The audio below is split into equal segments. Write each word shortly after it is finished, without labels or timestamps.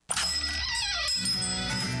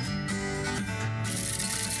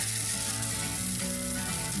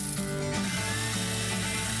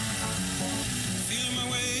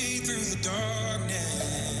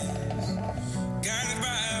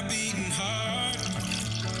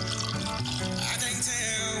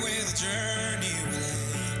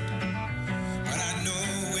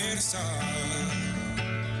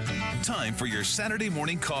time for your Saturday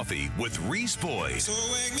morning coffee with Reese Boyd. So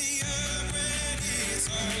wake me up when it's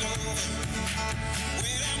all over.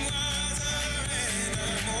 When I'm wiser and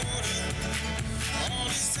I'm older. All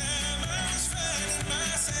this time I was finding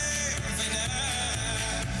myself and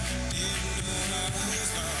I didn't know I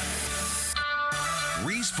was lost.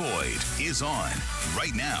 Reese Boyd is on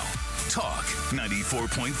right now. Talk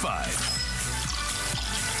 94.5.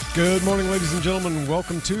 Good morning, ladies and gentlemen.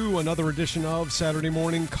 Welcome to another edition of Saturday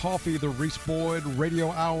Morning Coffee, the Reese Boyd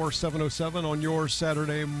Radio Hour 707 on your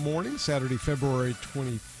Saturday morning, Saturday, February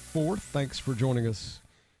 24th. Thanks for joining us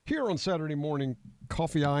here on Saturday Morning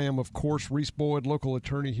Coffee. I am, of course, Reese Boyd, local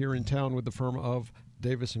attorney here in town with the firm of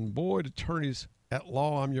Davis & Boyd, attorneys at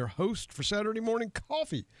law. I'm your host for Saturday Morning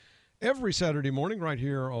Coffee every Saturday morning right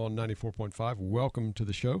here on 94.5. Welcome to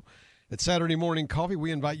the show. At Saturday Morning Coffee,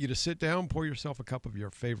 we invite you to sit down, pour yourself a cup of your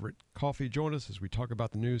favorite coffee. Join us as we talk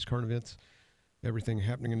about the news, current events, everything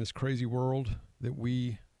happening in this crazy world that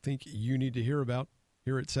we think you need to hear about.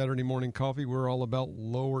 Here at Saturday Morning Coffee, we're all about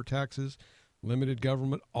lower taxes, limited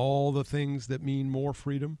government, all the things that mean more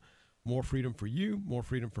freedom for you, more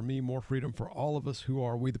freedom for me, more freedom for all of us who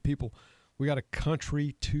are we the people. We got a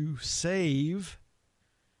country to save,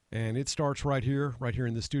 and it starts right here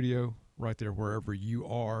in the studio, right there wherever you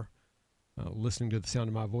are. Listening to the sound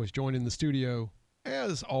of my voice, joined in the studio,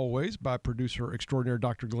 as always, by producer extraordinaire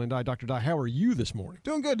Dr. Glenn Dye. Dr. Dye, how are you this morning?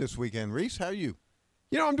 Doing good this weekend, Reese. How are you?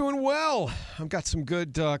 You know, I'm doing well. I've got some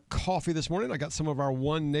good coffee this morning. I got some of our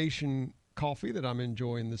One Nation coffee that I'm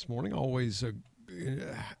enjoying this morning. Always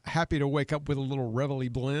happy to wake up with a little Reveille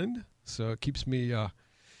blend, so it keeps me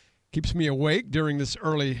awake during this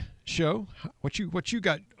early show. What you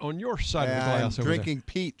got on your side of the glass? I'm over drinking there?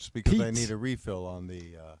 Pete's because I Pete's. need a refill on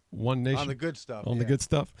the One Nation on the good stuff. On the good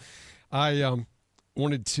stuff. I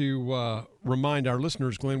wanted to remind our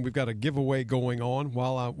listeners, Glenn, we've got a giveaway going on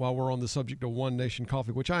while we're on the subject of One Nation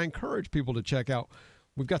coffee, which I encourage people to check out.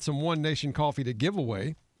 We've got some One Nation coffee to give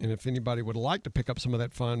away, and if anybody would like to pick up some of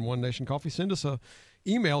that fine One Nation coffee, send us a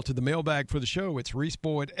email to the mailbag for the show. It's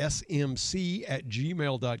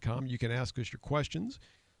reeseboydsmc@gmail.com. You can ask us your questions.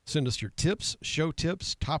 Send us your tips, show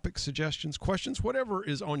tips, topic suggestions, questions, whatever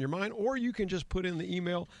is on your mind, or you can just put in the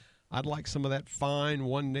email, I'd like some of that fine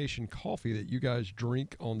One Nation coffee that you guys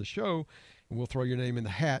drink on the show, and we'll throw your name in the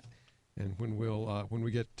hat. And when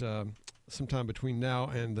we get sometime between now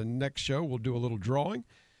and the next show, we'll do a little drawing,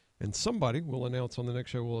 and somebody will announce on the next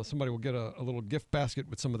show, somebody will get a little gift basket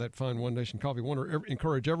with some of that fine One Nation coffee. I want to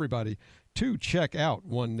encourage everybody to check out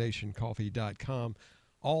onenationcoffee.com.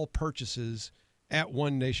 All purchases at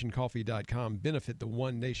onenationcoffee.com benefit the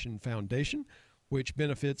One Nation Foundation, which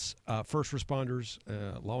benefits first responders,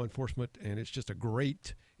 law enforcement, and it's a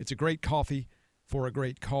great coffee for a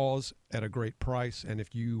great cause at a great price. And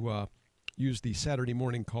if you use the Saturday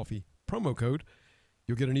Morning Coffee promo code,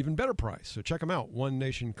 you'll get an even better price. So check them out,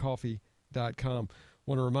 onenationcoffee.com.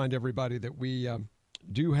 Want to remind everybody that we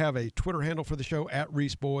do have a Twitter handle for the show.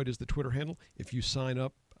 Reese Boyd is the Twitter handle. If you sign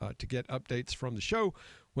up to get updates from the show,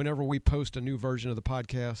 whenever we post a new version of the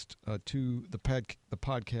podcast to the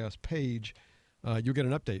podcast page, you'll get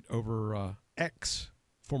an update over X,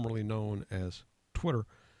 formerly known as Twitter.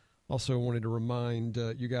 Also wanted to remind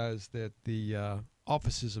you guys that the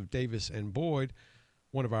offices of Davis & Boyd,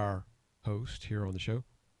 one of our hosts here on the show,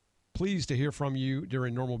 pleased to hear from you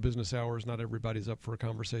during normal business hours. Not everybody's up for a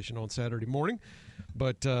conversation on Saturday morning,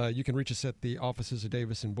 but you can reach us at the offices of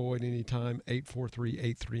Davis & Boyd anytime,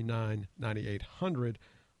 843-839-9800.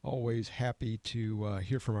 Always happy to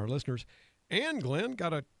hear from our listeners. And Glenn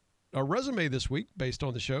got a resume this week based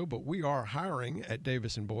on the show, but we are hiring at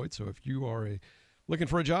Davis & Boyd. So if you are looking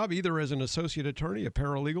for a job, either as an associate attorney, a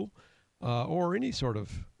paralegal, or any sort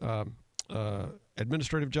of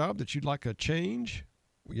administrative job that you'd like a change,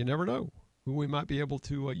 you never know who we might be able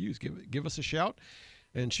to use. Give us a shout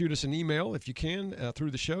and shoot us an email if you can through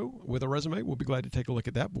the show with a resume. We'll be glad to take a look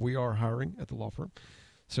at that, but we are hiring at the law firm.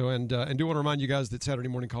 So, and do want to remind you guys that Saturday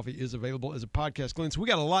Morning Coffee is available as a podcast, Glenn. So we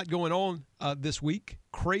got a lot going on this week,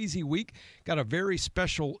 crazy week. Got a very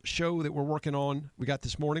special show that we're working on. We got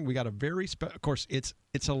this morning. We got a very of course, it's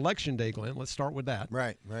Election Day, Glenn. Let's start with that.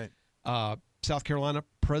 Right. South Carolina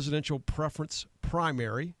presidential preference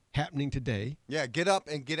primary happening today. Yeah, get up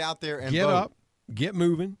and get out there and get vote. up, get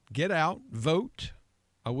moving, get out, vote.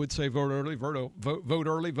 I would say vote early, vote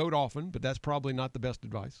early, vote often, but that's probably not the best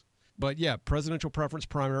advice. But yeah, presidential preference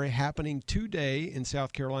primary happening today in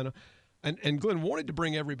South Carolina. And Glenn, wanted to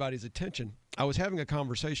bring everybody's attention. I was having a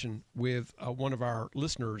conversation with one of our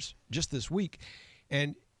listeners just this week,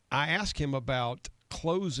 and I asked him about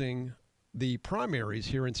closing the primaries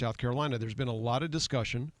here in South Carolina. There's been a lot of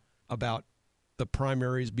discussion about the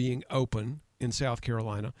primaries being open in South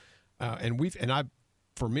Carolina, and I,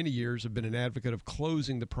 for many years, have been an advocate of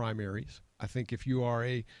closing the primaries. I think if you are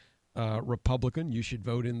a Republican, you should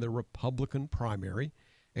vote in the Republican primary,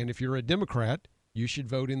 and if you're a Democrat, you should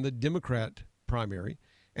vote in the Democrat primary.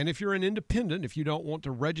 And if you're an independent, if you don't want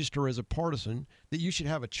to register as a partisan, that you should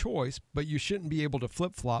have a choice, but you shouldn't be able to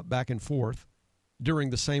flip-flop back and forth during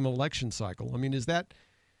the same election cycle. I mean, is that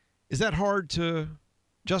hard to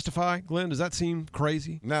justify, Glenn? Does that seem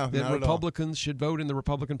crazy? No, that not Republicans should vote in the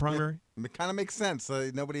Republican primary? It kind of makes sense.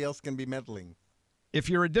 Nobody else can be meddling. If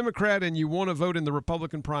you're a Democrat and you want to vote in the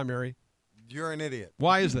Republican primary, You're an idiot.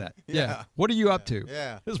 why is that? Yeah. What are you up to?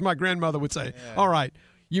 Yeah. As my grandmother would say. Yeah. All right,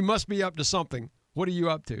 you must be up to something. What are you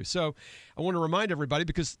up to? So I want to remind everybody,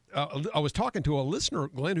 because I was talking to a listener,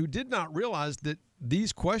 Glenn, who did not realize that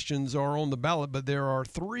these questions are on the ballot, but there are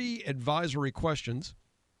 3 advisory questions,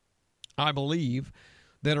 I believe,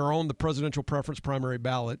 that are on the presidential preference primary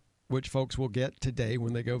ballot, which folks will get today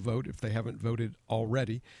when they go vote if they haven't voted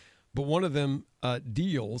already. But one of them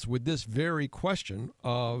deals with this very question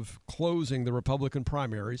of closing the Republican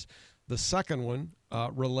primaries. The second one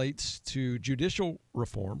relates to judicial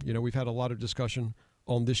reform. You know, we've had a lot of discussion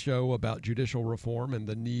on this show about judicial reform and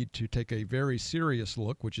the need to take a very serious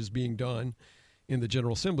look, which is being done in the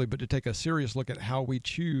General Assembly, but to take a serious look at how we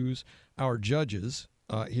choose our judges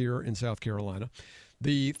here in South Carolina.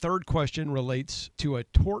 The third question relates to a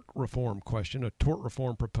tort reform question, a tort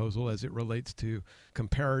reform proposal as it relates to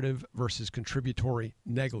comparative versus contributory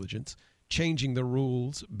negligence, changing the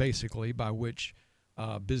rules basically by which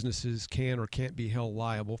businesses can or can't be held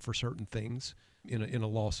liable for certain things in a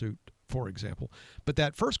lawsuit, for example. But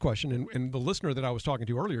that first question, and the listener that I was talking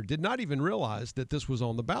to earlier did not even realize that this was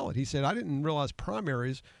on the ballot. He said, I didn't realize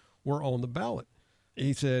primaries were on the ballot.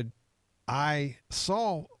 He said, I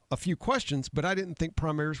saw a few questions, but I didn't think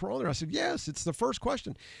primaries were on there. I said, yes, it's the first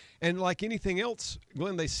question. And like anything else,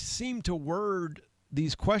 Glenn, they seem to word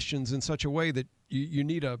these questions in such a way that you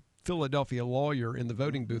need a Philadelphia lawyer in the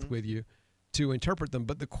voting booth with you to interpret them.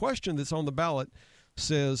 But the question that's on the ballot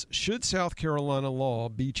says, should South Carolina law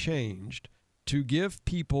be changed to give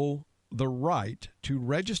people the right to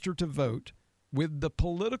register to vote with the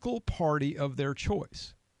political party of their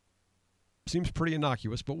choice? Seems pretty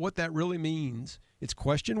innocuous, but what that really means, it's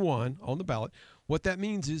question 1 on the ballot. What that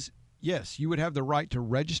means is, yes, you would have the right to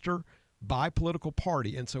register by political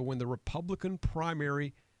party. And so when the Republican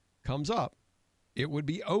primary comes up, it would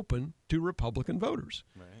be open to Republican voters.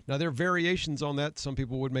 Right. Now, there are variations on that. Some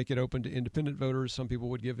people would make it open to independent voters. Some people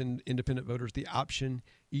would give independent voters the option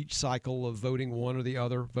each cycle of voting one or the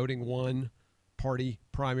other, voting one party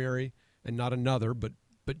primary and not another, but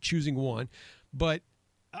choosing one. But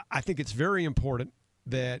I think it's very important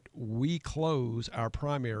that we close our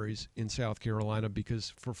primaries in South Carolina,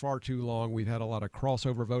 because for far too long we've had a lot of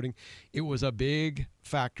crossover voting. It was a big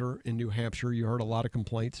factor in New Hampshire. You heard a lot of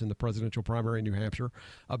complaints in the presidential primary in New Hampshire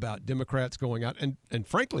about Democrats going out. And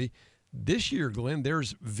frankly, this year, Glenn,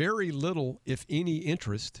 there's very little, if any,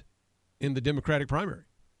 interest in the Democratic primary.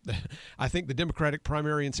 I think the Democratic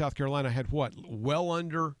primary in South Carolina had well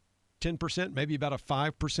under 10%, maybe about a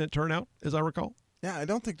 5% turnout, as I recall. Yeah, I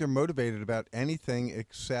don't think they're motivated about anything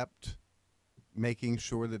except making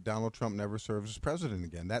sure that Donald Trump never serves as president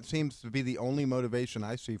again. That seems to be the only motivation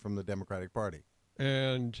I see from the Democratic Party.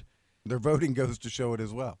 And their voting goes to show it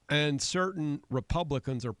as well. And certain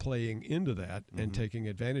Republicans are playing into that and taking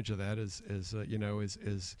advantage of that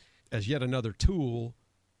as yet another tool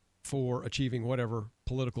for achieving whatever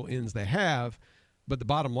political ends they have. But the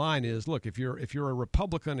bottom line is, look, if you're a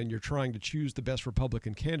Republican and you're trying to choose the best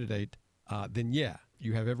Republican candidate, then yeah,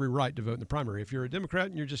 you have every right to vote in the primary. If you're a Democrat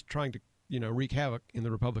and you're just trying to, wreak havoc in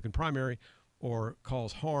the Republican primary or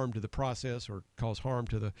cause harm to the process or cause harm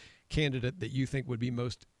to the candidate that you think would be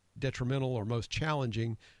most detrimental or most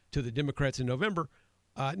challenging to the Democrats in November,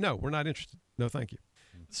 no, we're not interested. No, thank you.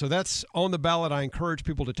 So that's on the ballot. I encourage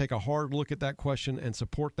people to take a hard look at that question and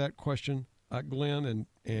support that question, Glenn,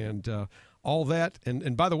 and all that.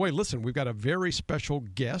 And by the way, listen, we've got a very special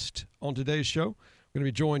guest on today's show. We're going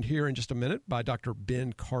to be joined here in just a minute by Dr.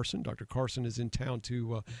 Ben Carson. Dr. Carson is in town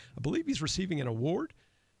to, I believe he's receiving an award.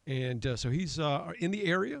 And so he's in the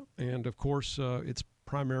area. And, of course, it's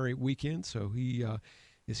primary weekend, so he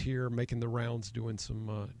is here making the rounds, doing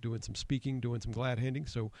some speaking, doing some glad handing.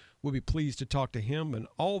 So we'll be pleased to talk to him and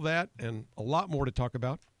all that and a lot more to talk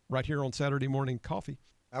about right here on Saturday Morning Coffee.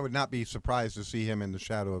 I would not be surprised to see him in the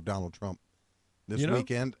shadow of Donald Trump this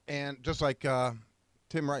weekend. And just like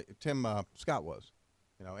Tim Scott was.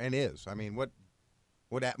 And is. I mean, what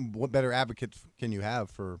better advocates can you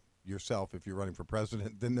have for yourself if you're running for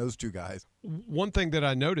president than those two guys? One thing that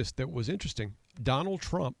I noticed that was interesting, Donald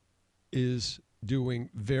Trump is doing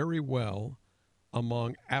very well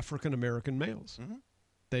among African American males. Mm-hmm.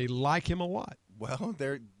 They like him a lot. Well,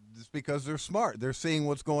 it's because they're smart. They're seeing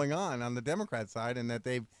what's going on the Democrat side, and that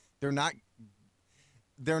they're not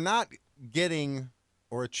getting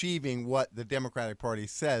or achieving what the Democratic Party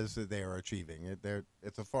says that they are achieving.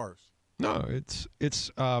 It's a farce. No,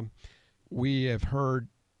 it's we have heard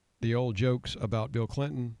the old jokes about Bill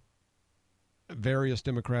Clinton. Various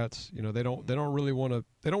Democrats, they don't really want to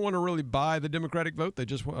really buy the Democratic vote. They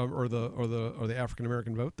just or the African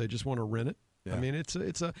American vote. They just want to rent it. Yeah. I mean, it's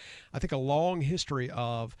I think a long history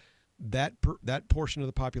of that portion of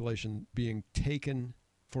the population being taken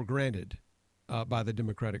for granted by the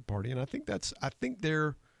Democratic Party, and I think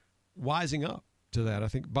they're wising up to that. I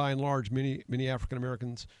think by and large, many African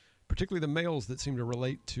Americans, particularly the males that seem to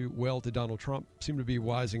relate to Donald Trump, seem to be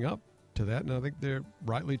wising up to that, and I think they're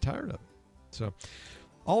rightly tired of it. So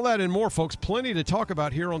all that and more, folks, plenty to talk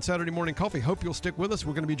about here on Saturday Morning Coffee. Hope you'll stick with us.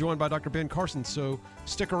 We're going to be joined by Dr. Ben Carson, so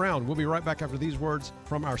stick around. We'll be right back after these words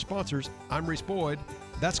from our sponsors. I'm Reese Boyd.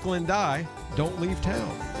 That's Glenn Dye. Don't leave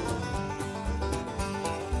town.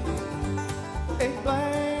 A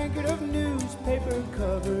blanket of newspaper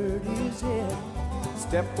covered his head.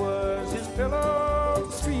 Step was his pillow,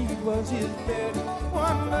 the street was his bed.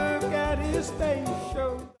 One look at his face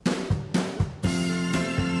showed.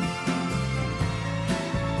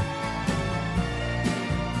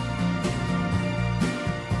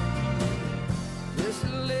 Just a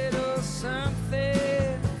little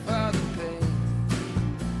something for the pain.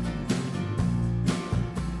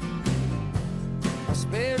 A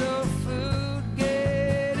spit of food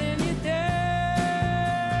getting you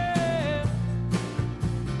down.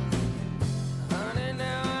 Honey,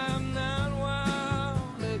 now I'm not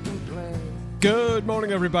one to complain. Good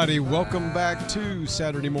morning, everybody. Welcome back to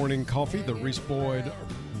Saturday Morning Coffee, the Reese Boyd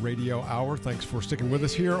Radio Hour. Thanks for sticking with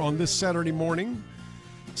us here on this Saturday morning,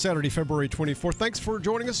 Saturday, February 24th. Thanks for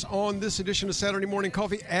joining us on this edition of Saturday Morning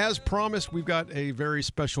Coffee. As promised, we've got a very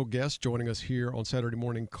special guest joining us here on Saturday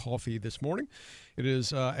Morning Coffee this morning. It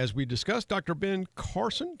is, as we discussed, Dr. Ben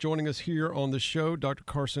Carson joining us here on the show. Dr.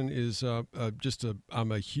 Carson is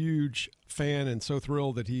I'm a huge fan and so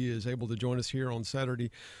thrilled that he is able to join us here on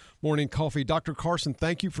Saturday Morning Coffee. Dr. Carson,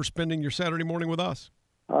 thank you for spending your Saturday morning with us.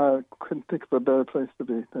 I couldn't think of a better place to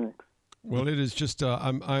be. Thanks. Well, it is just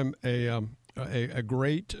I'm a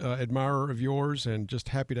great admirer of yours, and just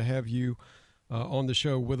happy to have you on the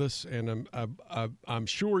show with us. And I'm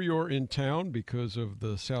sure you're in town because of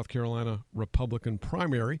the South Carolina Republican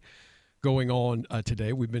primary going on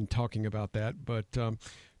today. We've been talking about that, but I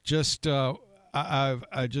was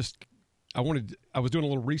doing a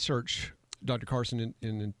little research, Dr. Carson,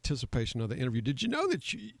 in anticipation of the interview. Did you know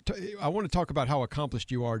that I want to talk about how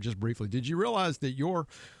accomplished you are just briefly. Did you realize that your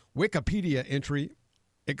Wikipedia entry,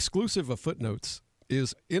 exclusive of footnotes,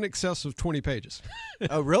 is in excess of 20 pages?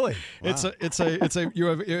 Oh, really? Wow.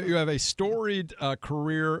 You have a storied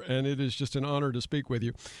career, and it is just an honor to speak with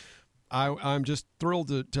you. I'm just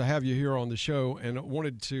thrilled to have you here on the show, and I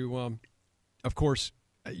wanted to, of course,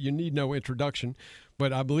 you need no introduction,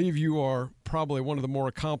 but I believe you are probably one of the more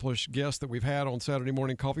accomplished guests that we've had on Saturday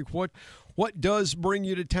Morning Coffee. What does bring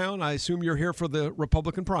you to town? I assume you're here for the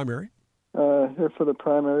Republican primary. Here for the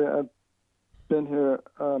primary. I've been here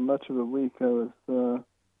much of the week. I was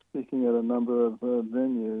speaking at a number of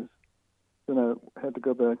venues. Then I had to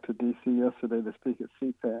go back to D.C. yesterday to speak at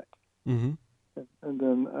CPAC. Mm-hmm. And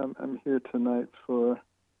then I'm here tonight for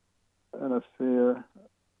an affair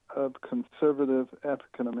of conservative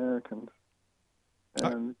African Americans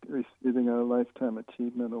and receiving a Lifetime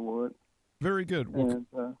Achievement Award. Very good. Well,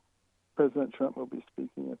 and President Trump will be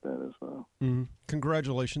speaking at that as well. Mm-hmm.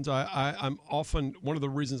 Congratulations. I'm often, one of the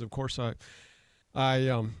reasons, of course,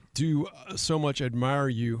 I do so much admire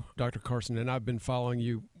you, Dr. Carson, and I've been following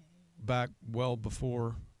you back well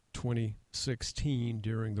before 2016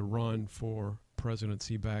 during the run for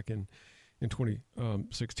presidency back in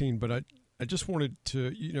 2016. But I just wanted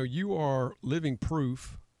to, you are living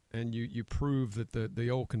proof, and you prove that the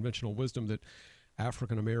old conventional wisdom that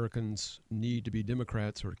African Americans need to be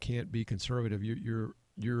Democrats or can't be conservative,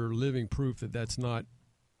 you're living proof that that's not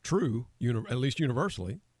true, at least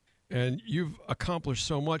universally. And you've accomplished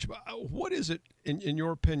so much. But what is it, in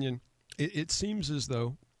your opinion? It seems as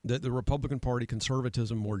though that the Republican Party,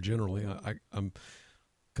 conservatism more generally, I'm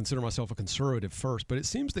consider myself a conservative first, but it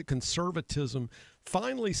seems that conservatism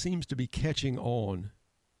finally seems to be catching on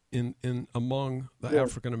in among the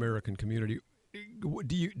African American community.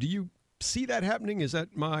 Do you see that happening? Is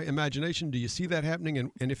that my imagination? Do you see that happening?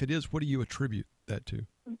 And if it is, what do you attribute that to?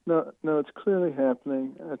 No, it's clearly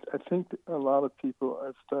happening. I think a lot of people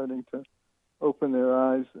are starting to open their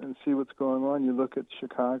eyes and see what's going on. You look at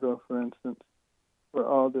Chicago, for instance, where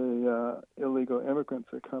all the illegal immigrants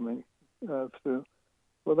are coming through.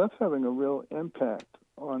 Well, that's having a real impact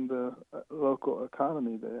on the local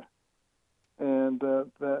economy there. And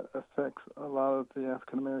that affects a lot of the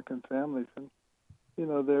African American families. And, you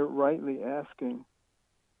know, they're rightly asking,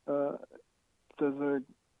 does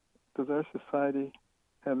our society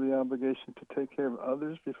have the obligation to take care of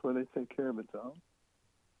others before they take care of its own?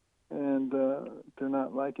 And they're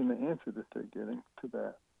not liking the answer that they're getting to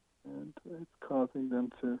that. And it's causing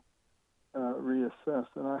them to reassess.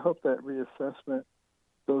 And I hope that reassessment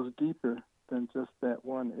goes deeper than just that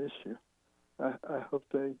one issue. I hope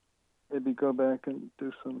they maybe go back and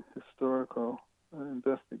do some historical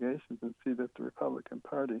investigations and see that the Republican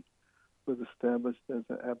Party was established as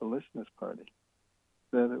an abolitionist party,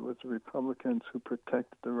 that it was the Republicans who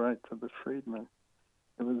protected the rights of the freedmen.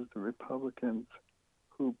 It was the Republicans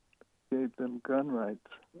who gave them gun rights.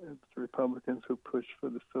 It's the Republicans who pushed for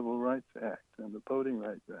the Civil Rights Act and the Voting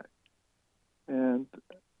Rights Act, and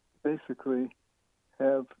basically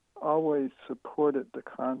have always supported the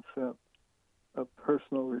concept of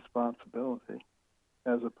personal responsibility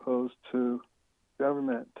as opposed to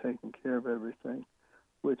government taking care of everything,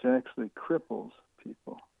 which actually cripples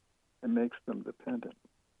people and makes them dependent.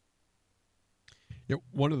 Yeah,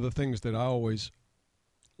 one of the things that I always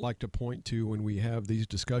like to point to when we have these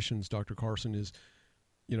discussions, Dr. Carson, is,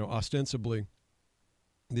 you know, ostensibly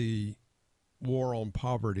the war on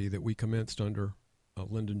poverty that we commenced under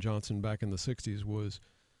Lyndon Johnson back in the 60s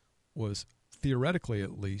was theoretically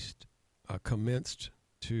at least commenced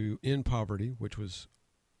to end poverty, which was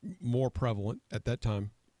more prevalent at that time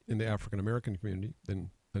in the African American community than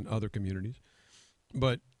other communities.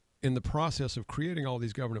 But in the process of creating all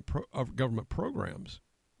these government programs,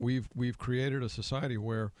 we've created a society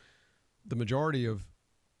where the majority of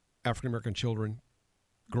African American children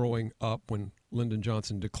growing up when Lyndon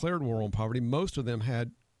Johnson declared war on poverty, most of them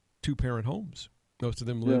had two-parent homes. Most of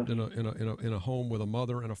them lived in a home with a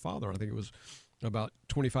mother and a father. I think it was about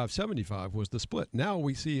 25-75 was the split. Now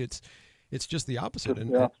we see it's just the opposite,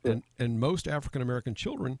 and most African American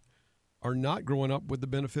children are not growing up with the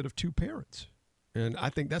benefit of two parents. And I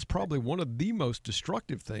think that's probably one of the most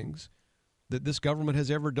destructive things that this government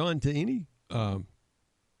has ever done to any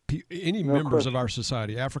members of our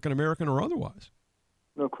society, African American or otherwise.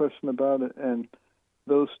 No question about it. And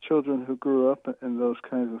those children who grew up in those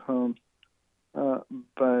kinds of homes,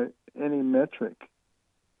 by any metric,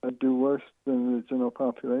 do worse than the general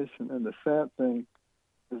population. And the sad thing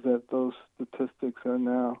is that those statistics are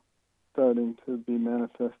now starting to be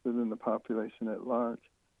manifested in the population at large.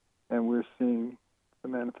 And we're seeing the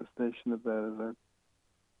manifestation of that as our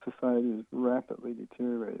society is rapidly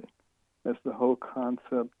deteriorating, as the whole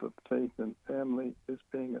concept of faith and family is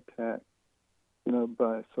being attacked, you know,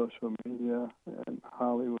 by social media and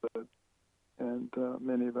Hollywood and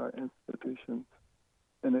many of our institutions.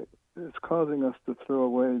 And it's causing us to throw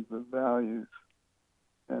away the values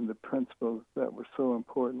and the principles that were so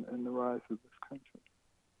important in the rise of this country.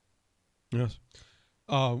 Yes.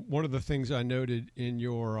 One of the things I noted in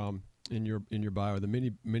your bio,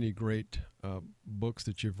 the many great books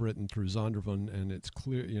that you've written through Zondervan, and it's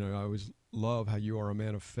clear, you know, I always love how you are a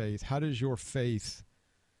man of faith. How does your faith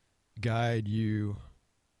guide you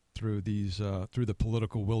through these through the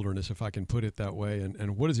political wilderness, if I can put it that way?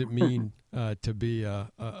 And what does it mean to be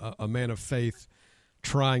a man of faith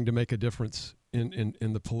trying to make a difference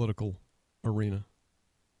in the political arena?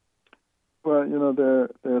 Well, you know,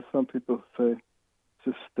 there are some people who say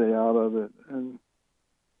just stay out of it and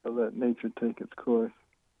let nature take its course.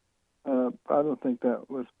 I don't think that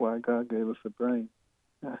was why God gave us a brain.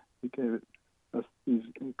 He gave us these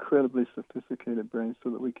incredibly sophisticated brains so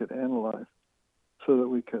that we could analyze, so that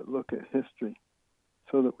we could look at history,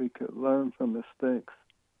 so that we could learn from mistakes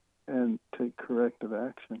and take corrective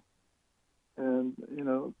action. And, you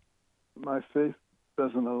know, my faith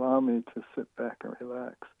doesn't allow me to sit back and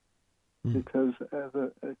relax, because as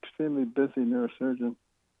an extremely busy neurosurgeon,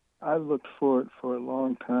 I looked forward for a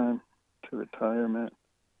long time to retirement,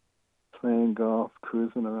 playing golf,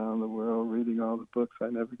 cruising around the world, reading all the books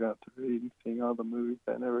I never got to read, and seeing all the movies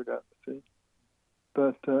I never got to see.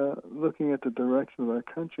 But looking at the direction of our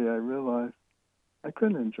country, I realized I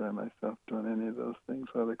couldn't enjoy myself doing any of those things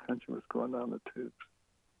while the country was going down the tubes.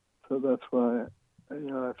 So that's why,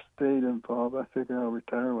 you know, I've stayed involved. I figure I'll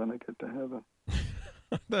retire when I get to heaven.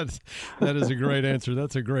 That is a great answer.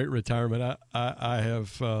 That's a great retirement. I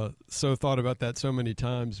have so thought about that so many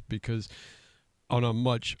times, because on a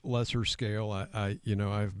much lesser scale,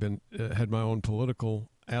 I've been had my own political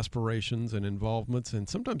aspirations and involvements, and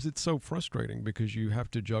sometimes it's so frustrating because you have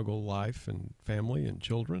to juggle life and family and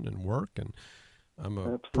children and work, and I'm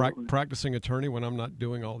a practicing attorney when I'm not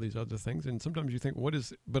doing all these other things, and sometimes you think,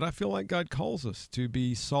 but I feel like God calls us to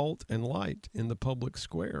be salt and light in the public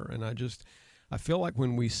square, and I feel like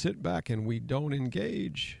when we sit back and we don't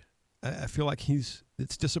engage, I feel like it's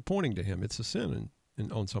disappointing to him. It's a sin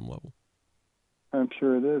on some level. I'm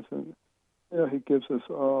sure it is, and he gives us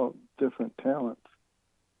all different talents,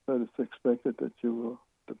 but it's expected that you will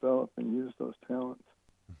develop and use those talents,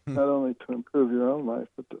 not only to improve your own life,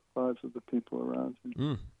 but the lives of the people around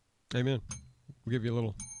you. Amen. We'll give you a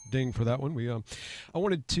little ding for that one. We have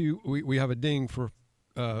a ding for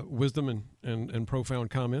wisdom and profound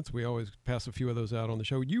comments. We always pass a few of those out on the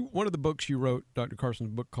show. One of the books you wrote, Dr. Carson's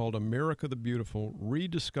book called America the Beautiful,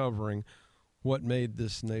 Rediscovering What Made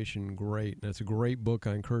This Nation Great. And it's a great book.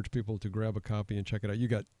 I encourage people to grab a copy and check it out. You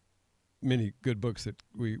got many good books that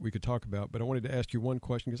we could talk about, but I wanted to ask you one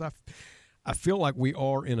question because I feel like we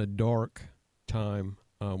are in a dark time.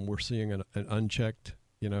 We're seeing an unchecked,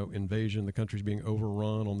 invasion. The country's being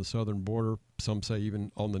overrun on the southern border. Some say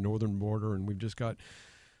even on the northern border, and we've just got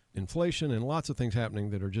inflation and lots of things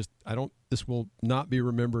happening that are just. This will not be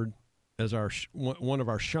remembered as one of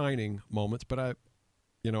our shining moments, but I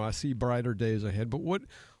see brighter days ahead. But what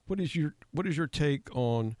is your take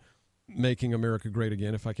on making America great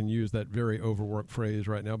again, if I can use that very overworked phrase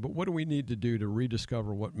right now? But what do we need to do to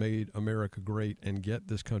rediscover what made America great and get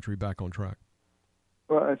this country back on track?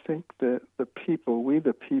 Well, I think that we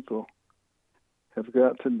the people, have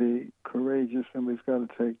got to be courageous, and we've got to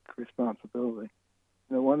take responsibility.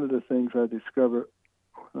 One of the things I discovered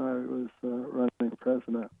when I was running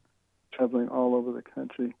president, traveling all over the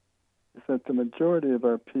country, is that the majority of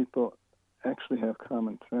our people actually have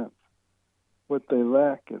common sense. What they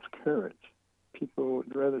lack is courage. People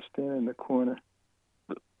would rather stand in the corner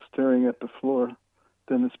staring at the floor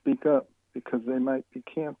than to speak up because they might be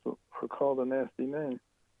canceled or called a nasty name.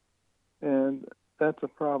 And that's a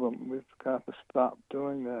problem. We've got to stop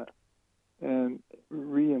doing that and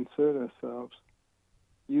reinsert ourselves.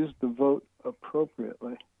 Use the vote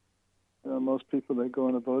appropriately. Most people that go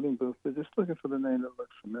in a voting booth, they're just looking for the name that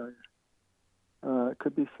looks familiar. It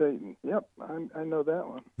could be Satan. Yep, I know that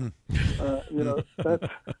one.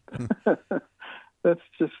 That's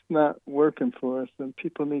just not working for us, and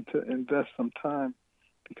people need to invest some time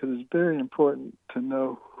because it's very important to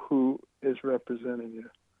know who is representing you.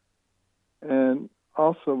 And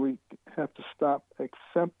also, we have to stop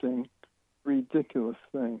accepting ridiculous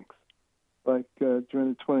things. Like during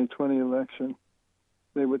the 2020 election,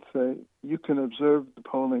 they would say, you can observe the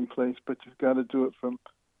polling place, but you've got to do it from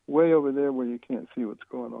way over there where you can't see what's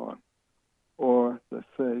going on. Or they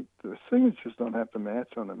say the signatures don't have to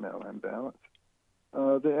match on the mail-in ballots.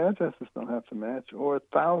 The addresses don't have to match. Or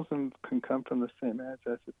 1,000 can come from the same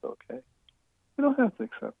address. It's okay. You don't have to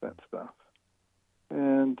accept that stuff.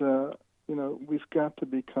 And, we've got to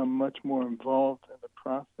become much more involved in the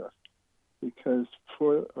process because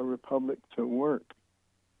for a republic to work,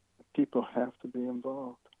 people have to be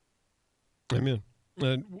involved. Amen.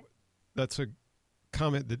 And that's a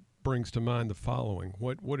comment that brings to mind the following.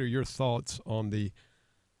 What are your thoughts on the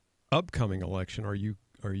upcoming election? Are you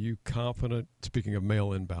confident, speaking of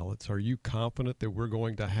mail-in ballots, are you confident that we're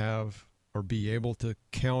going to have or be able to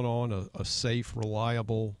count on a safe,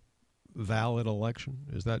 reliable, valid election?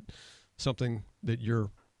 Is that something that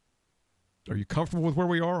are you comfortable with where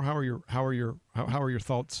we are? How are your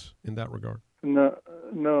thoughts in that regard? No,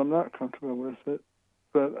 I'm not comfortable with it,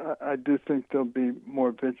 but I do think there'll be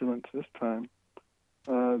more vigilance this time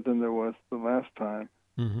than there was the last time.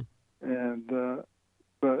 Mm-hmm. And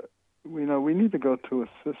but we need to go to a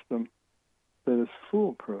system that is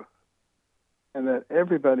foolproof and that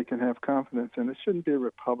everybody can have confidence in. It shouldn't be a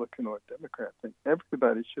Republican or a Democrat thing.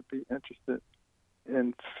 Everybody should be interested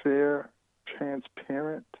in fair,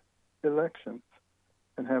 transparent elections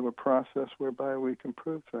and have a process whereby we can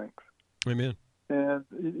prove things. Amen. And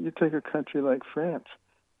you take a country like France.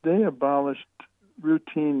 They abolished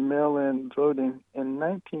routine mail-in voting in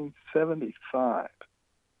 1975.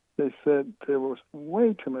 They said there was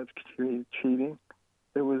way too much cheating.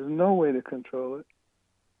 There was no way to control it.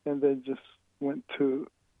 And they just went to,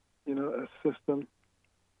 a system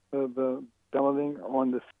of balloting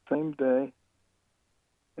on the same day.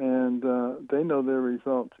 And they know their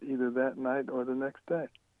results either that night or the next day.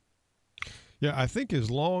 Yeah, I think as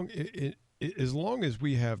long as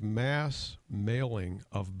we have mass mailing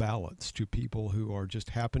of ballots to people who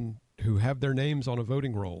have their names on a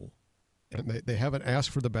voting roll, and they haven't asked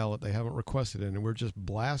for the ballot, they haven't requested it, and we're just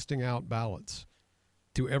blasting out ballots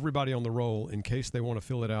to everybody on the roll in case they want to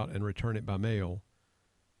fill it out and return it by mail,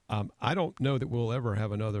 I don't know that we'll ever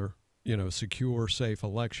have another, secure, safe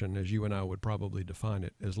election as you and I would probably define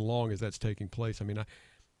it, as long as that's taking place. I mean,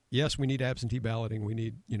 yes, we need absentee balloting. We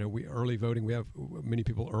need, early voting. We have many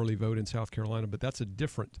people early vote in South Carolina, but that's a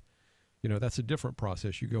different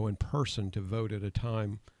process. You go in person to vote at a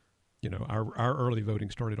time. Our early voting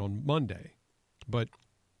started on Monday, but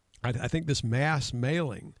I think this mass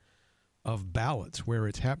mailing of ballots where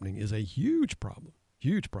it's happening is a huge problem.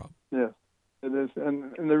 Huge problem. Yes, it is,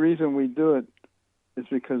 and the reason we do it is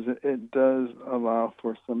because it does allow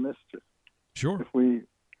for some mischief. Sure. If we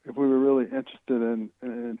were really interested in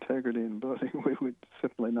integrity in voting, we would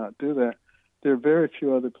simply not do that. There are very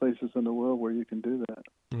few other places in the world where you can do that.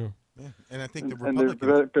 Yeah. And I think the and Republicans.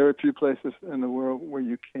 there are very few places in the world where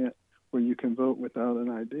you can vote without an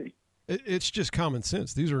ID. It's just common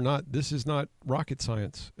sense. This is not rocket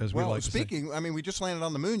science, as we like to say. Well, speaking, I mean, we just landed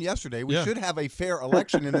on the moon yesterday. We should have a fair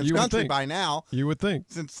election in this country by now. You would think.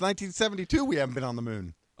 Since 1972, we haven't been on the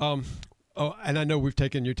moon. And I know we've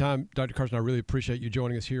taken your time, Dr. Carson. I really appreciate you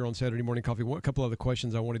joining us here on Saturday Morning Coffee. A couple other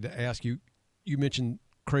questions I wanted to ask you. You mentioned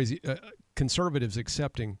conservatives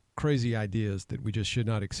accepting crazy ideas that we just should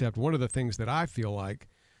not accept. One of the things that I feel like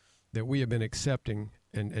that we have been accepting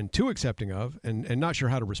and too accepting of and not sure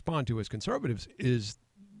how to respond to as conservatives is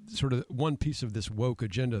sort of one piece of this woke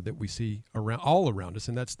agenda that we see all around us,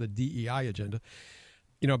 and that's the DEI agenda.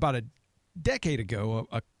 About a decade ago,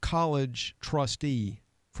 a college trustee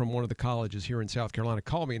from one of the colleges here in South Carolina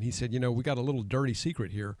called me, and he said, we got a little dirty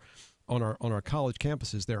secret here on our college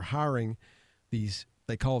campuses. They're hiring these,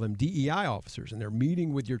 they call them DEI officers, and they're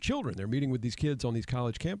meeting with your children. They're meeting with these kids on these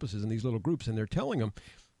college campuses in these little groups, and they're telling them,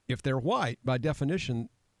 if they're white, by definition,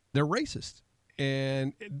 they're racist.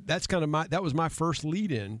 And that was my first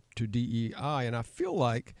lead in to DEI. And I feel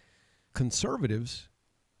like conservatives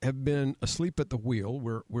have been asleep at the wheel.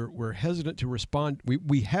 We're hesitant to respond.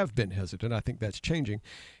 We have been hesitant. I think that's changing.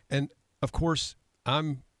 And of course,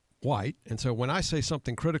 I'm white. And so when I say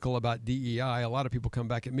something critical about DEI, a lot of people come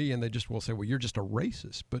back at me and they just will say, well, you're just a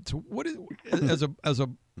racist. But so what is, as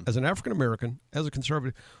an African American, as a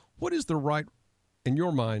conservative, what is the right, in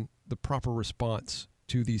your mind, the proper response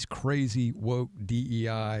to these crazy woke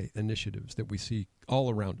DEI initiatives that we see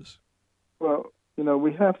all around us? Well,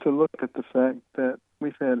 we have to look at the fact that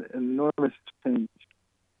we've had enormous change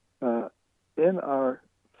in our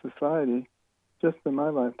society just in my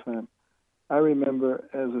lifetime. I remember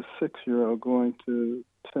as a 6-year-old going to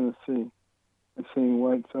Tennessee and seeing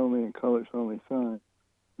whites only and colors only signs,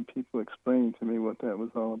 and people explaining to me what that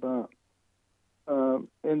was all about.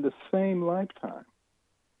 In the same lifetime,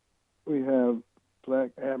 we have black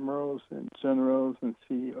admirals and generals and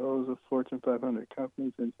CEOs of Fortune 500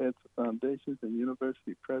 companies and heads of foundations and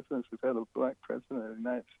university presidents. We've had a black president of the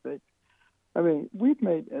United States. I mean, we've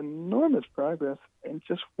made enormous progress in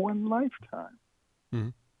just one lifetime. Mm-hmm.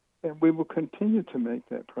 And we will continue to make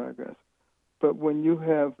that progress. But when you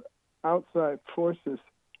have outside forces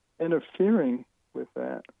interfering with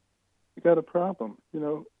that, you got a problem.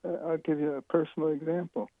 I'll give you a personal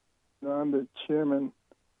example. I'm the chairman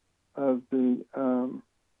of the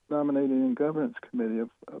Nominating and Governance Committee of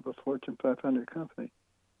a Fortune 500 company.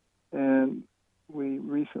 And we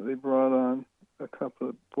recently brought on a couple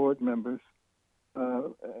of board members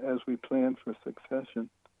as we plan for succession.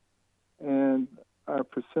 And our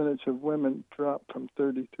percentage of women dropped from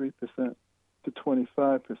 33% to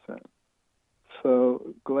 25%.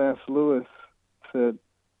 So Glass Lewis said,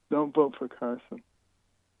 don't vote for Carson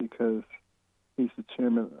because he's the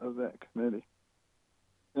chairman of that committee.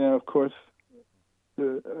 Now, of course,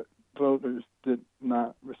 the voters did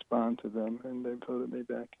not respond to them, and they voted me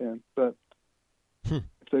back in. But if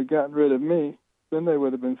they'd gotten rid of me, then they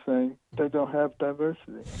would have been saying they don't have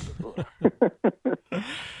diversity.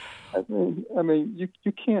 I mean,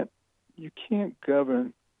 you can't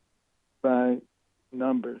govern by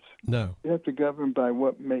numbers. No, you have to govern by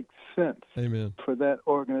what makes sense. Amen. For that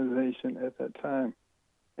organization at that time.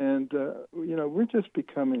 And we're just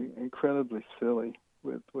becoming incredibly silly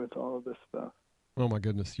with all of this stuff. Oh my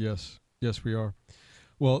goodness, yes, we are.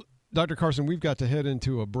 Well, Dr. Carson, we've got to head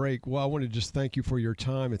into a break. Well, I want to just thank you for your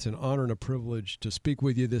time. It's an honor and a privilege to speak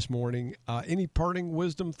with you this morning. Any parting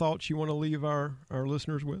wisdom thoughts you want to leave our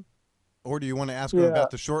listeners with? Or do you want to ask her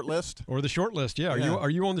about the short list? Or the short list, yeah. Are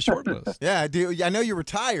you on the short list? Yeah, I do. I know you're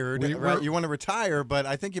retired, right? You want to retire, but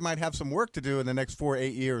I think you might have some work to do in the next 4 or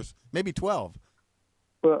 8 years, maybe 12.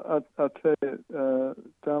 Well, I'll tell you,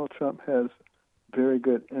 Donald Trump has very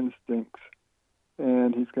good instincts,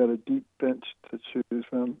 and he's got a deep bench to choose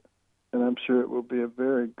from, and I'm sure it will be a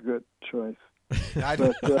very good choice.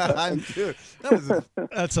 Dude, that was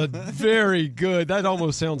That's a very good. That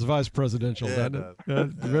almost sounds vice presidential, Yeah, doesn't it it?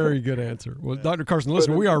 That's a very good answer. Well, Dr. Carson,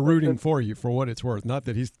 listen, we are rooting for you for what it's worth. Not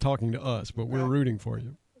that he's talking to us, but we're rooting for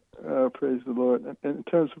you. Praise the Lord. And in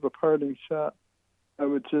terms of a parting shot, I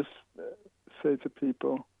would just say to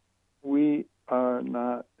people, we are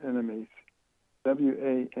not enemies.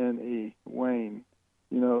 W-A-N-E, Wayne.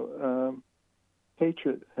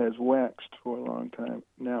 Hatred has waxed for a long time.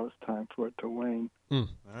 Now it's time for it to wane. right.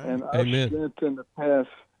 And our Amen. strength in the past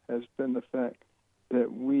has been the fact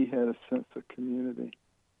that we had a sense of community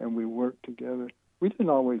and we worked together. We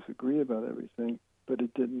didn't always agree about everything, but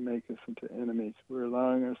it didn't make us into enemies. We're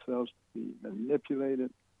allowing ourselves to be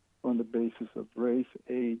manipulated on the basis of race,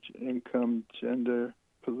 age, income, gender,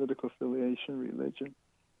 political affiliation, religion,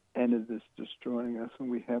 and it is destroying us,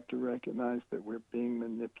 and we have to recognize that we're being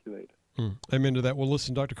manipulated. Amen to that. Well,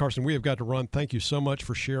 listen, Dr. Carson, we have got to run. Thank you so much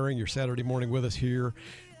for sharing your Saturday morning with us here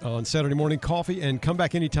on Saturday Morning Coffee, and come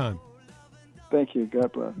back anytime. Thank you.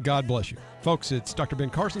 God bless. God bless you. Folks, it's Dr. Ben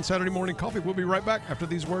Carson, Saturday Morning Coffee. We'll be right back after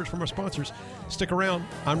these words from our sponsors. Stick around.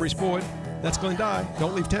 I'm Reese Boyd. That's Glenn Dye.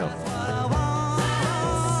 Don't leave town.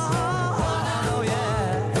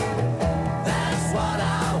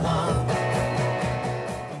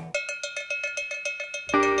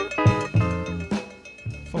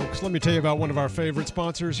 Folks, let me tell you about one of our favorite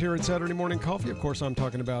sponsors here at Saturday Morning Coffee. Of course, I'm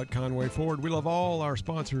talking about Conway Ford. We love all our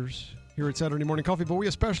sponsors here at Saturday Morning Coffee, but we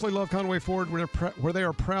especially love Conway Ford where they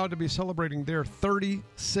are proud to be celebrating their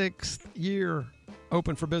 36th year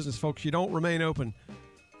open for business, folks. You don't remain open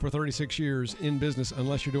for 36 years in business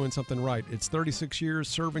unless you're doing something right. It's 36 years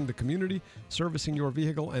serving the community, servicing your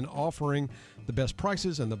vehicle, and offering the best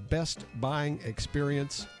prices and the best buying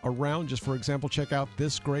experience around. Just for example, check out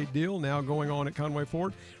this great deal now going on at Conway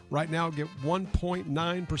Ford. Right now, get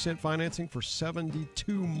 1.9% financing for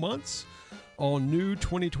 72 months on new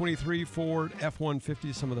 2023 Ford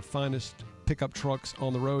F-150, some of the finest pickup trucks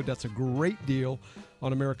on the road. That's a great deal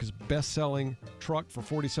on America's best-selling truck for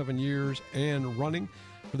 47 years and running.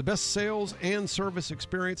 For the best sales and service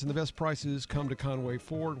experience and the best prices, come to Conway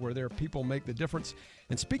Ford, where their people make the difference.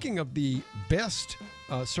 And speaking of the best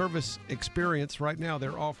service experience, right now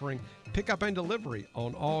they're offering pickup and delivery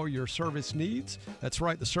on all your service needs. That's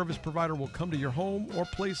right, the service provider will come to your home or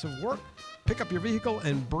place of work, pick up your vehicle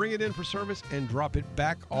and bring it in for service and drop it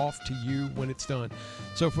back off to you when it's done.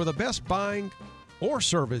 So for the best buying or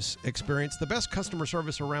service experience, the best customer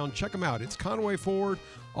service around, check them out. It's Conway Ford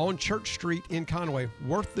on Church Street in Conway.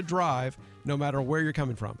 Worth the drive, no matter where you're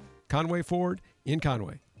coming from. Conway Ford in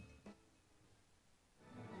Conway.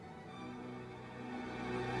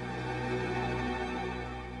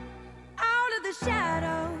 Out of the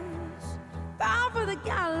shadows, bound for the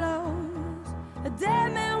gallows, a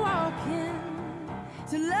dead man walking,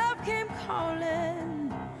 to love came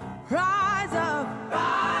calling. Rise up,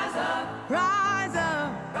 rise up, rise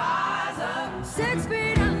up, rise up, 6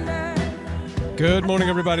 feet under. Good morning,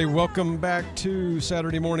 everybody. Welcome back to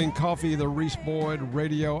Saturday Morning Coffee, the Reese Boyd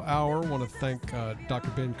Radio Hour. I want to thank Dr.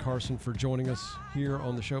 Ben Carson for joining us here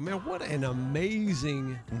on the show. Man, what an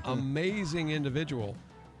amazing, amazing individual.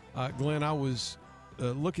 Glenn, I was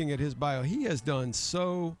looking at his bio. He has done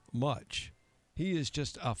so much. He is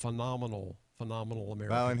just a phenomenal American.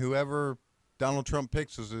 Well, and whoever Donald Trump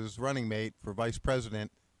picks as his running mate for vice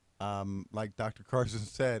president, like Dr. Carson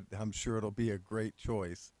said, I'm sure it'll be a great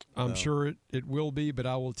choice. I'm sure it will be, but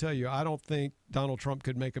I will tell you, I don't think Donald Trump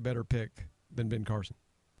could make a better pick than Ben Carson.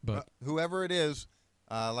 But whoever it is,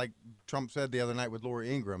 like Trump said the other night with Laura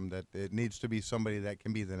Ingraham, that it needs to be somebody that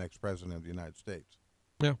can be the next president of the United States.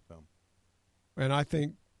 yeah, So, and I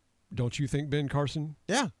think, don't you think Ben Carson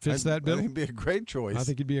yeah, fits that bill? I think it'd be a great choice. I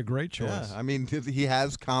think he'd be a great choice. Yeah, I mean, he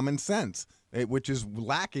has common sense, which is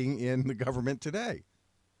lacking in the government today.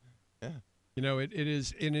 Yeah. You know, it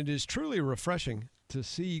is truly refreshing to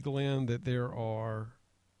see, Glenn, that there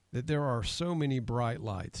are so many bright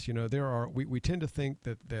lights. You know, we tend to think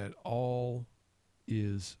that all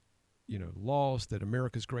is, lost, that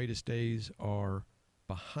America's greatest days are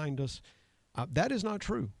behind us. That is not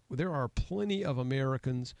true. There are plenty of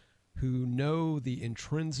Americans who know the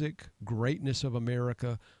intrinsic greatness of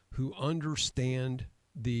America, who understand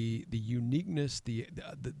the uniqueness,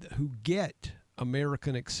 who get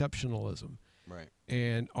American exceptionalism, Right.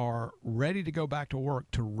 and are ready to go back to work,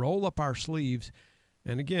 to roll up our sleeves,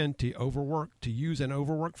 and again, to use an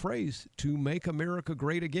overworked phrase, to make America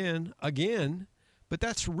great again. But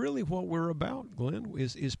that's really what we're about, Glenn,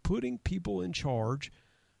 is putting people in charge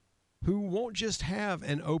who won't just have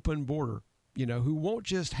an open border, who won't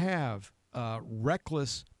just have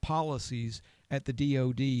reckless policies at the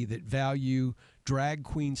DOD that value drag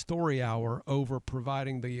queen story hour over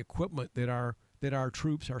providing the equipment that our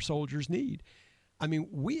troops, our soldiers need. I mean,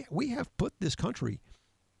 we have put this country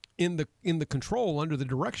in the control under the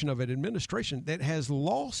direction of an administration that has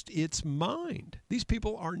lost its mind. These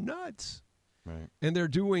people are nuts. Right. And they're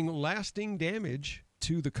doing lasting damage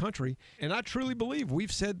to the country. And I truly believe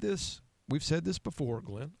we've said this before,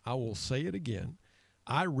 Glenn. I will say it again.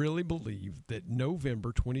 I really believe that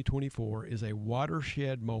November 2024 is a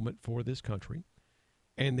watershed moment for this country,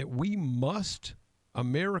 and that we must,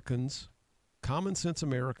 Americans, common sense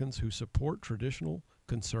Americans who support traditional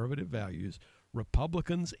conservative values,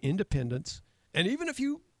 Republicans, independents, and even a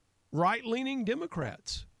few right-leaning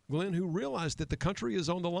Democrats, Glenn, who realize that the country is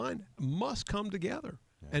on the line, must come together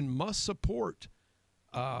and must support,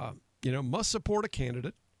 must support a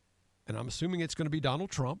candidate, and I'm assuming it's going to be Donald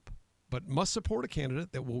Trump, but must support a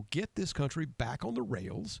candidate that will get this country back on the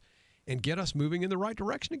rails and get us moving in the right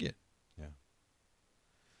direction again. Yeah.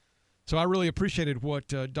 So I really appreciated what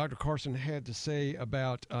Dr. Carson had to say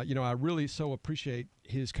about, I really so appreciate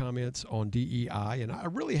his comments on DEI, and I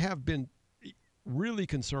really have been really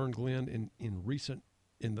concerned, Glenn, in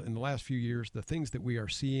the last few years, the things that we are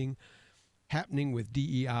seeing happening with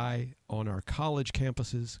DEI on our college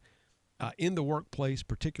campuses, in the workplace,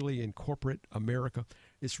 particularly in corporate America.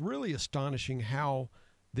 It's really astonishing how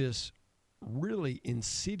this really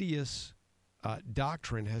insidious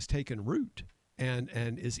doctrine has taken root and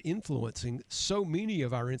is influencing so many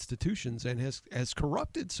of our institutions and has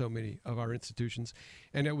corrupted so many of our institutions.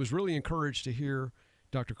 And it was really encouraged to hear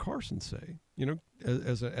Dr. Carson say,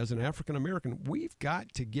 as an African American, we've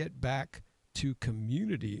got to get back to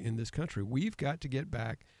community in this country. We've got to get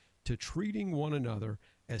back to treating one another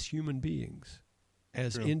as human beings,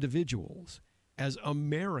 as individuals, as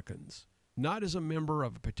Americans, not as a member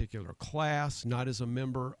of a particular class, not as a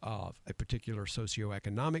member of a particular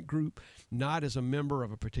socioeconomic group, not as a member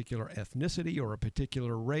of a particular ethnicity or a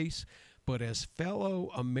particular race, but as fellow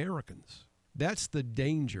Americans. That's the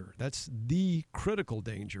danger. That's the critical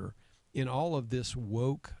danger in all of this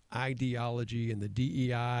woke ideology and the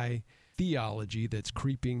DEI theology that's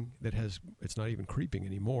creeping, it's not even creeping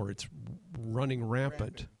anymore. It's running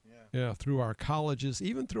rampant. Yeah, through our colleges,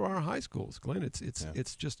 even through our high schools, Glenn.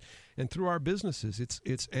 It's just, and through our businesses.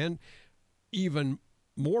 It's and even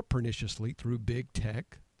more perniciously through big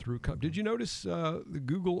tech. Did you notice the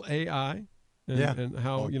Google AI? And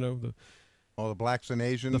how all the blacks and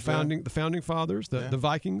Asians. The founding fathers, the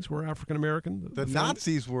Vikings were African American. The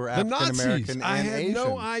Nazis were African American. I had Asian.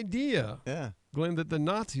 no idea. Yeah. Glenn, that the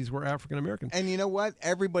Nazis were African American. And you know what?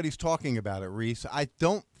 Everybody's talking about it, Reese. I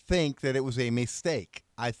don't think that it was a mistake.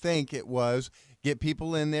 I think it was get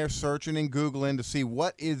people in there searching and Googling to see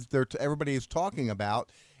what is there everybody is talking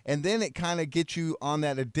about, and then it kind of gets you on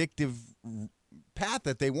that addictive path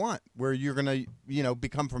that they want, where you're going to,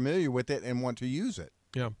 become familiar with it and want to use it.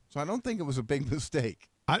 Yeah. So I don't think it was a big mistake.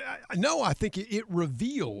 I think it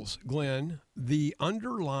reveals, Glenn,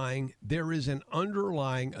 there is an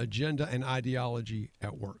underlying agenda and ideology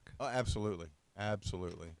at work. Oh, absolutely.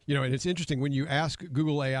 Absolutely. And it's interesting when you ask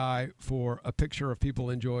Google AI for a picture of people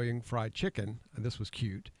enjoying fried chicken, and this was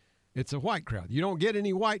cute, it's a white crowd. You don't get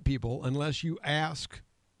any white people unless you ask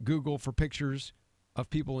Google for pictures of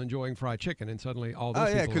people enjoying fried chicken, and suddenly all those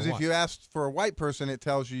people are white. because if you ask for a white person, it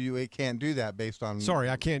tells you it can't do that based on... Sorry,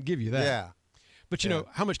 I can't give you that. Yeah. But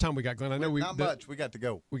how much time we got, Glenn? I know not much. We got to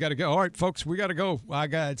go. We got to go. All right, folks, we got to go. I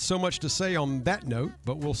got so much to say on that note,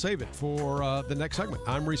 but we'll save it for the next segment.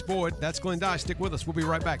 I'm Reese Boyd. That's Glenn Dye. Stick with us. We'll be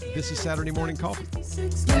right back. This is Saturday Morning Coffee.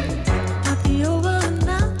 Might be over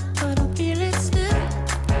now, but I feel it still.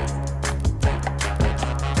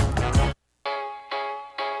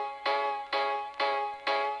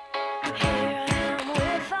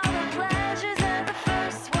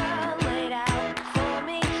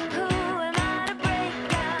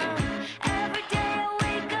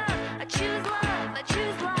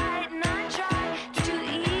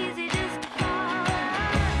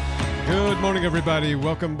 Good morning, everybody.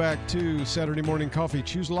 Welcome back to Saturday Morning Coffee.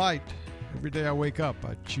 Choose light. Every day I wake up,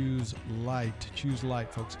 I choose light. Choose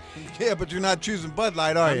light, folks. Yeah, but you're not choosing Bud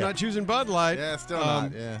Light, are you? I'm not choosing Bud Light. Yeah, still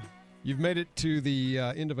not. Yeah. You've made it to the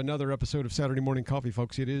end of another episode of Saturday Morning Coffee,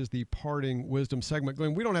 folks. It is the parting wisdom segment.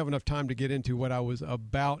 Glenn, we don't have enough time to get into what I was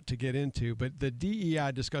about to get into, but the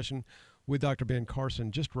DEI discussion with Dr. Ben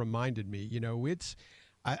Carson just reminded me,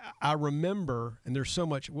 I remember, and there's so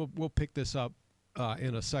much, we'll pick this up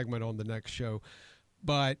in a segment on the next show.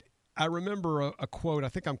 But I remember a quote. I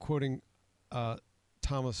think I'm quoting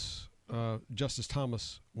Justice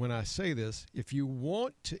Thomas when I say this. If you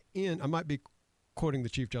want to end, I might be quoting the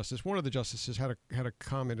Chief Justice. One of the justices had a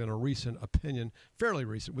comment in a recent opinion, fairly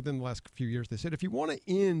recent, within the last few years. They said, if you want to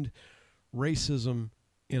end racism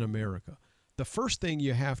in America, the first thing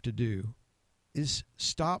you have to do is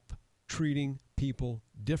stop treating people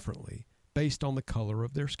differently based on the color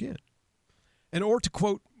of their skin. And or to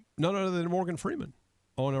quote none other than Morgan Freeman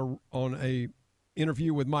on a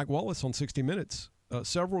interview with Mike Wallace on 60 Minutes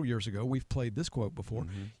several years ago. We've played this quote before.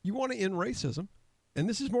 Mm-hmm. You want to end racism, and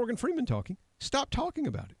this is Morgan Freeman talking, stop talking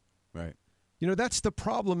about it. Right. You know, that's the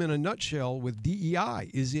problem in a nutshell with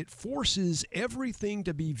DEI, is it forces everything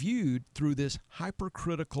to be viewed through this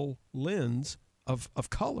hypercritical lens of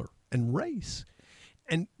color and race.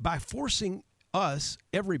 And by forcing us,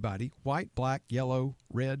 everybody, white, black, yellow,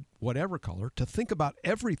 red, whatever color, to think about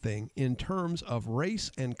everything in terms of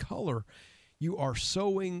race and color, you are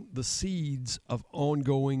sowing the seeds of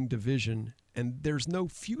ongoing division, and there's no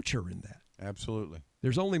future in that. Absolutely.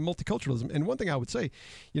 There's only multiculturalism. And one thing I would say,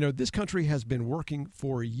 you know, this country has been working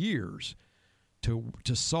for years to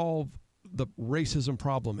solve the racism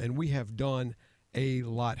problem, and we have done a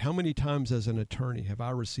lot. How many times as an attorney have I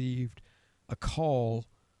received a call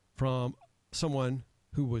from someone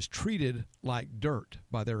who was treated like dirt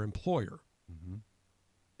by their employer,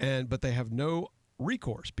 but they have no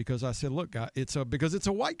recourse because I said, look, guy, because it's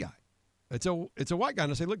a white guy. It's a white guy.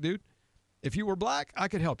 And I say, look, dude, if you were black, I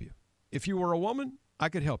could help you. If you were a woman, I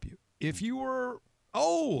could help you. If you were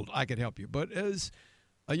old, I could help you. But as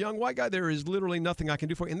a young white guy, there is literally nothing I can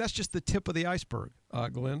do for you. And that's just the tip of the iceberg,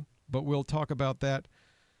 Glenn. But we'll talk about that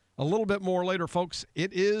a little bit more later, folks.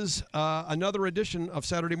 It is another edition of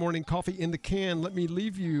Saturday Morning Coffee in the Can. Let me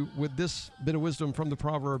leave you with this bit of wisdom from the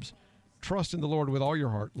Proverbs. Trust in the Lord with all your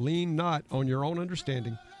heart. Lean not on your own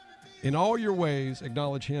understanding. In all your ways,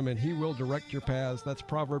 acknowledge him, and he will direct your paths. That's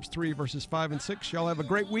Proverbs 3, verses 5 and 6. Y'all have a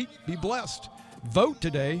great week. Be blessed. Vote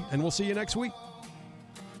today, and we'll see you next week.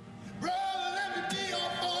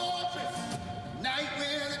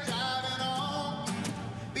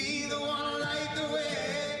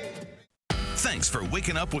 Thanks for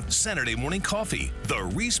waking up with Saturday Morning Coffee, the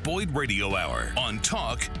Reese Boyd Radio Hour on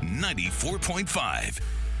Talk 94.5.